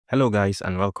Hello guys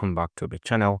and welcome back to the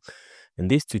channel. In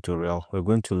this tutorial, we're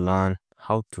going to learn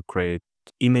how to create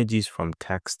images from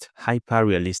text,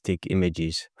 hyper-realistic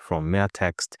images from mere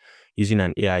text using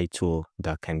an AI tool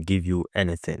that can give you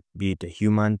anything, be it a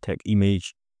human tech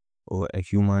image or a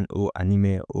human or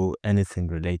anime or anything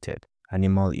related,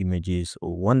 animal images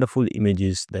or wonderful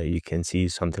images that you can see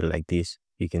something like this.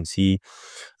 You can see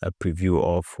a preview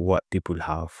of what people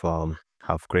have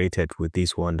created with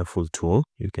this wonderful tool.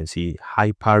 You can see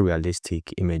hyper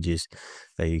realistic images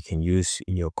that you can use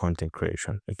in your content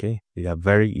creation. Okay, they are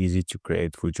very easy to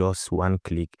create with just one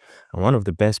click, and one of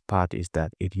the best part is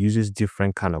that it uses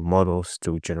different kind of models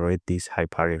to generate these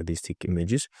hyper realistic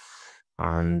images,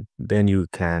 and then you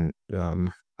can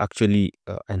actually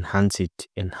enhance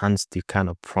the kind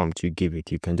of prompt you give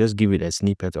it. You can just give it a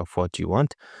snippet of what you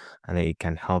want, and it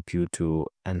can help you to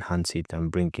enhance it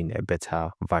and bring in a better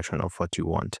version of what you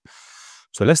want.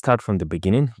 So let's start from the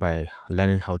beginning by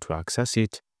learning how to access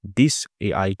it. This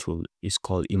AI tool is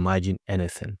called Imagine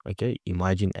Anything. Okay,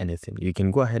 Imagine Anything. You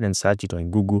can go ahead and search it on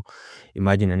Google,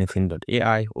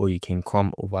 imagineanything.ai, or you can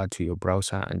come over to your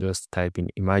browser and just type in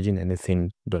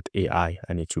imagineanything.ai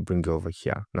and it will bring you over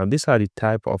here. Now, these are the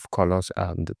type of colors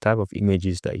and the type of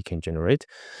images that you can generate.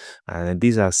 And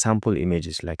these are sample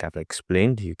images, like I've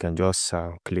explained. You can just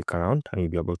click around and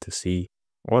you'll be able to see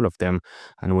all of them.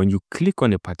 And when you click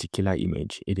on a particular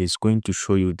image, it is going to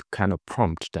show you the kind of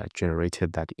prompt that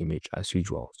generated that image as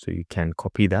usual. So you can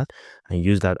copy that and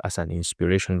use that as an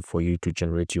inspiration for you to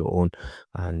generate your own.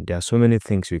 And there are so many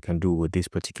things you can do with this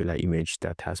particular image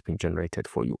that has been generated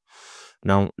for you.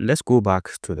 Now let's go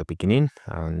back to the beginning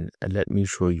and let me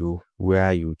show you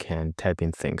where you can type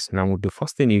in things. Now the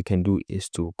first thing you can do is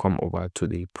to come over to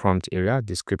the prompt area,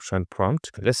 description prompt.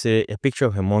 Let's say a picture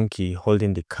of a monkey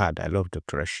holding the card "I love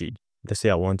Dr. Rashid." Let's say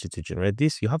I want you to generate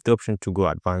this. You have the option to go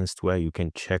advanced, where you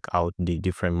can check out the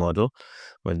different model,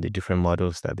 the different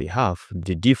models that they have.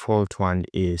 The default one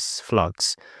is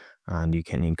Flux, and you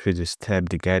can increase the step,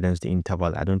 the guidance, the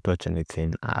interval. I don't touch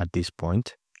anything at this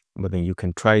point, but then you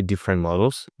can try different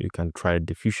models. You can try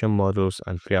diffusion models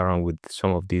and play around with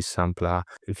some of these sampler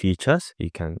features. You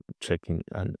can check in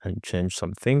and change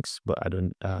some things, but I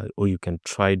don't or you can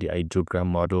try the ideogram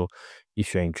model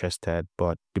if you're interested,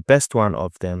 but the best one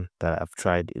of them that I've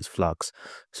tried is Flux.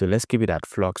 So let's keep it at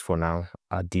Flux for now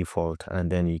at default,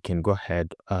 and then you can go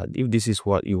ahead, if this is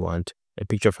what you want, a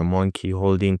picture of a monkey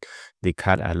holding the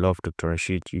card "I love Dr.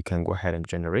 Rashid," you can go ahead and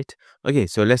generate. Okay,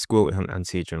 so let's go and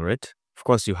say generate. Of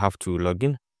course, you have to log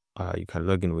in. You can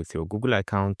log in with your Google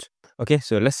account. Okay,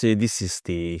 so let's say this is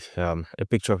the a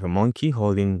picture of a monkey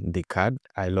holding the card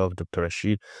 "I love Dr.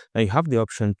 Rashid." Now you have the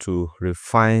option to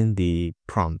refine the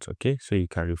prompt. Okay, so you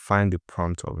can refine the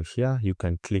prompt over here. You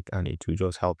can click and it will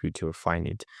just help you to refine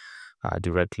it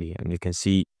directly, and you can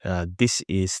see this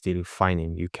is the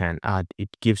refining. You can add, it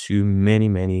gives you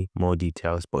many more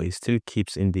details, but it still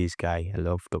keeps in this guy "I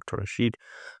love Dr. Rashid,"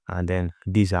 and then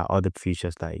these are other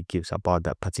features that it gives about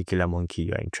that particular monkey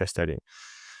you're interested in.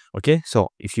 Okay,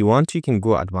 so if you want, you can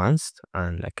go advanced,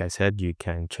 and like I said, you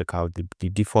can check out the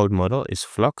default model is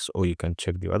Flux, or you can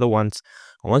check the other ones.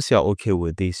 And once you're okay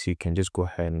with this, you can just go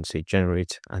ahead and say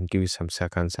generate and give it some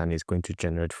seconds, and it's going to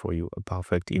generate for you a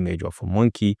perfect image of a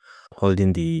monkey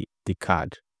holding the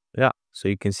card. Yeah, so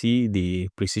you can see the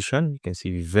precision, you can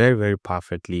see very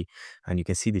perfectly, and you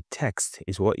can see the text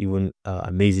is what even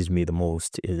amazes me the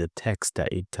most, is the text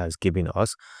that it has given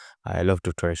us. "I love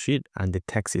Dr. Rashid," and the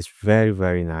text is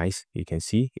very nice. You can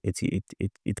see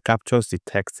it captures the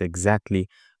text exactly,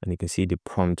 and you can see the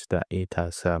prompt that it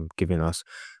has given us.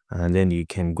 And then you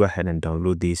can go ahead and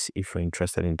download this if you're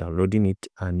interested in downloading it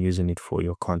and using it for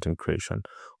your content creation,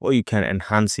 or you can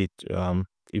enhance it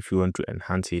if you want to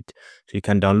enhance it. So you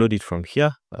can download it from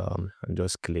here and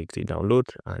just click the download,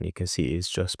 and you can see it's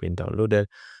just been downloaded,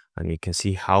 and you can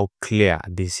see how clear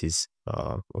this is.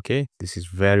 Okay, this is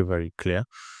very clear.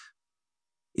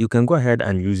 You can go ahead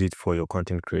and use it for your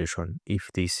content creation if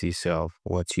this is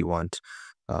what you want,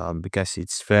 because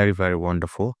it's very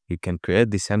wonderful. You can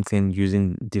create the same thing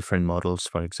using different models.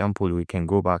 For example, we can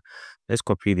go back, let's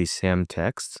copy the same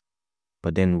text,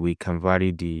 but then we can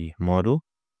vary the model.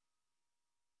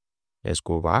 Let's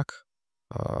go back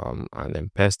and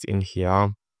then paste in here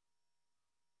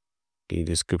the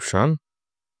description,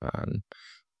 and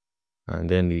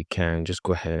then we can just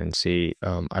go ahead and say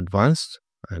advanced,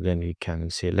 and then we can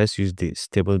say let's use the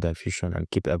stable diffusion and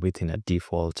keep everything at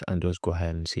default, and just go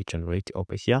ahead and say generate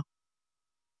over here.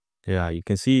 Yeah, you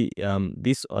can see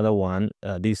this other one,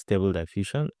 this stable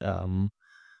diffusion,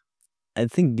 I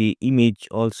think the image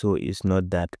also is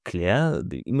not that clear.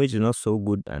 The image is not so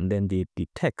good, and then the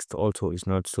text also is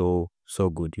not so so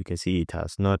good. You can see it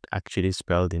has not actually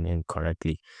spelled the name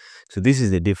correctly. So this is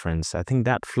the difference. I think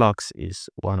that Flux is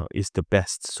the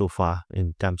best so far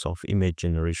in terms of image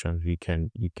generation. You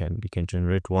can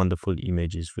generate wonderful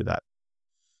images with that.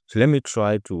 So let me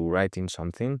try to write in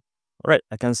something. All right,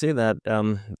 I can say that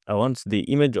I want the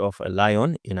image of a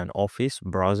lion in an office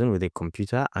browsing with a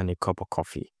computer and a cup of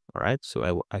coffee. All right,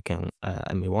 so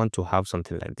I may want to have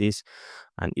something like this.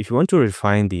 And if you want to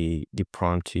refine the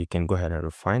prompt, you can go ahead and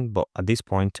refine. But at this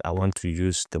point, I want to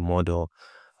use the model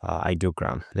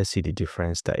ideogram. Let's see the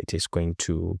difference that it is going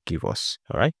to give us.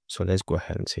 All right, so let's go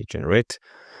ahead and say generate.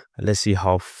 Let's see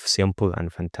how simple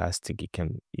and fantastic it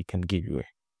can give you.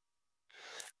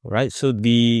 Right, so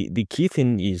the key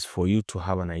thing is for you to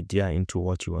have an idea into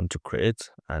what you want to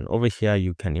create, and over here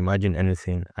you can imagine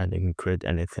anything and you can create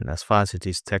anything. As far as it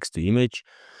is text to image,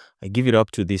 I give it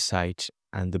up to this site,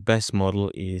 and the best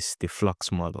model is the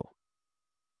Flux model.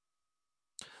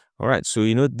 All right, so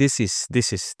this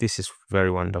is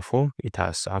very wonderful. It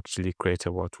has actually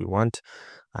created what we want.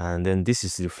 And then this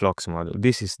is the Flux model.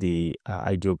 This is the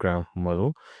ideogram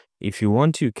model. If you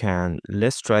want, you can,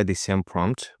 let's try the same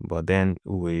prompt, but then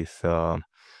with the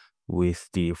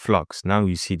Flux. Now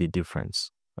you see the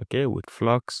difference. Okay, with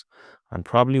Flux, and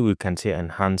probably we can say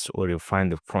enhance or refine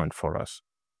the prompt for us.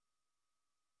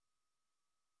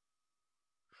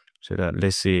 So that,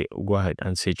 let's say, go ahead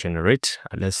and say generate,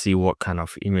 and let's see what kind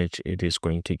of image it is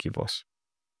going to give us.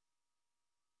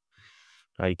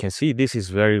 You can see this is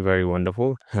very, very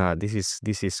wonderful. This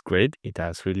is great. It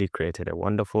has really created a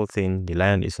wonderful thing. The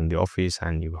lion is in the office,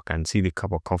 and you can see the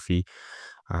cup of coffee,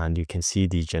 and you can see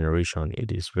the generation.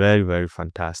 It is very, very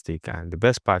fantastic. And the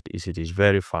best part is it is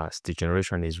very fast. The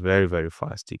generation is very, very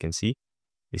fast. You can see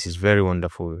this is very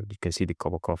wonderful. You can see the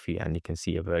cup of coffee, and you can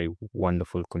see a very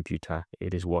wonderful computer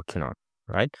it is working on.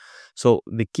 Right, so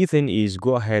the key thing is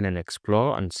go ahead and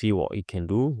explore and see what you can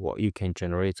do, what you can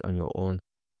generate on your own.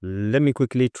 Let me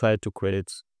quickly try to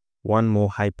create one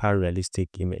more hyper realistic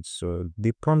image. So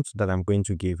the prompt that I'm going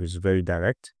to give is very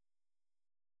direct: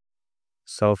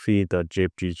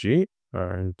 selfie.jpg,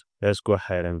 and let's go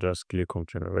ahead and just click on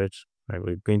generate. And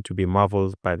we're going to be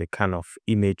marveled by the kind of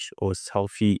image or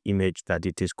selfie image that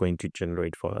it is going to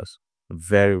generate for us.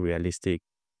 Very realistic.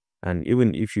 And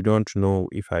even if you don't know,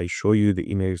 if I show you the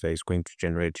image that is going to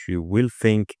generate, you will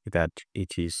think that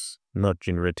it is not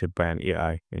generated by an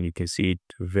AI, and you can see it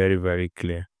very, very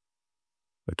clear.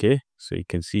 Okay, so you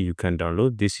can see you can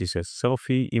download. This is a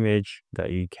selfie image that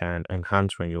you can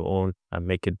enhance on your own and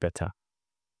make it better.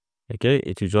 Okay,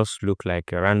 it will just look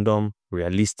like a random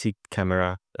realistic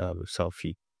camera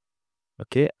selfie.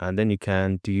 Okay, and then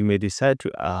you may decide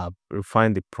to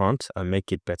refine the prompt and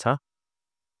make it better.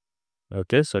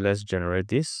 Okay, so let's generate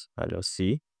this. Let's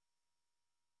see.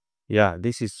 Yeah,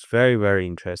 this is very, very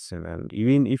interesting. And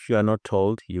even if you are not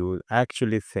told, you will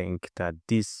actually think that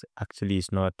this actually is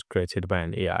not created by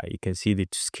an AI. You can see the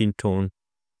skin tone,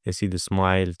 you see the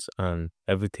smiles, and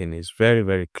everything is very,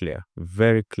 very clear,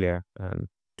 and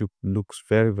it looks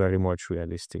very, very much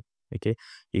realistic. Okay,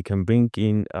 you can bring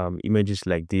in images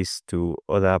like this to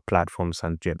other platforms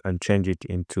and change it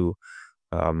into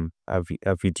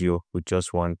a video with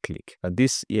just one click.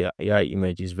 This AI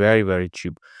image is very, very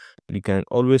cheap. You can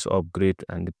always upgrade,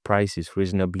 and the price is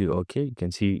reasonably okay. You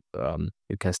can see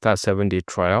you can start 7-day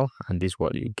trial, and this is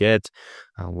what you get.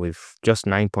 With just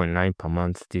 9.9 per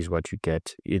month, this is what you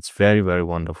get. It's very, very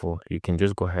wonderful. You can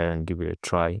just go ahead and give it a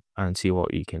try and see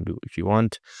what you can do. If you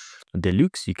want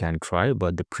deluxe, you can try,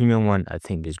 but the premium one I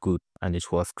think is good and it's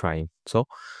worth trying. So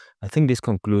I think this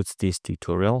concludes this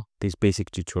tutorial, this basic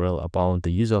tutorial about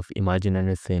the use of Imagine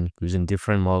Anything using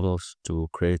different models to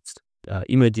create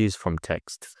images from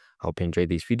text. I hope you enjoyed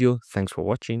this video. Thanks for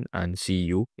watching, and see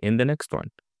you in the next one.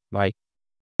 Bye.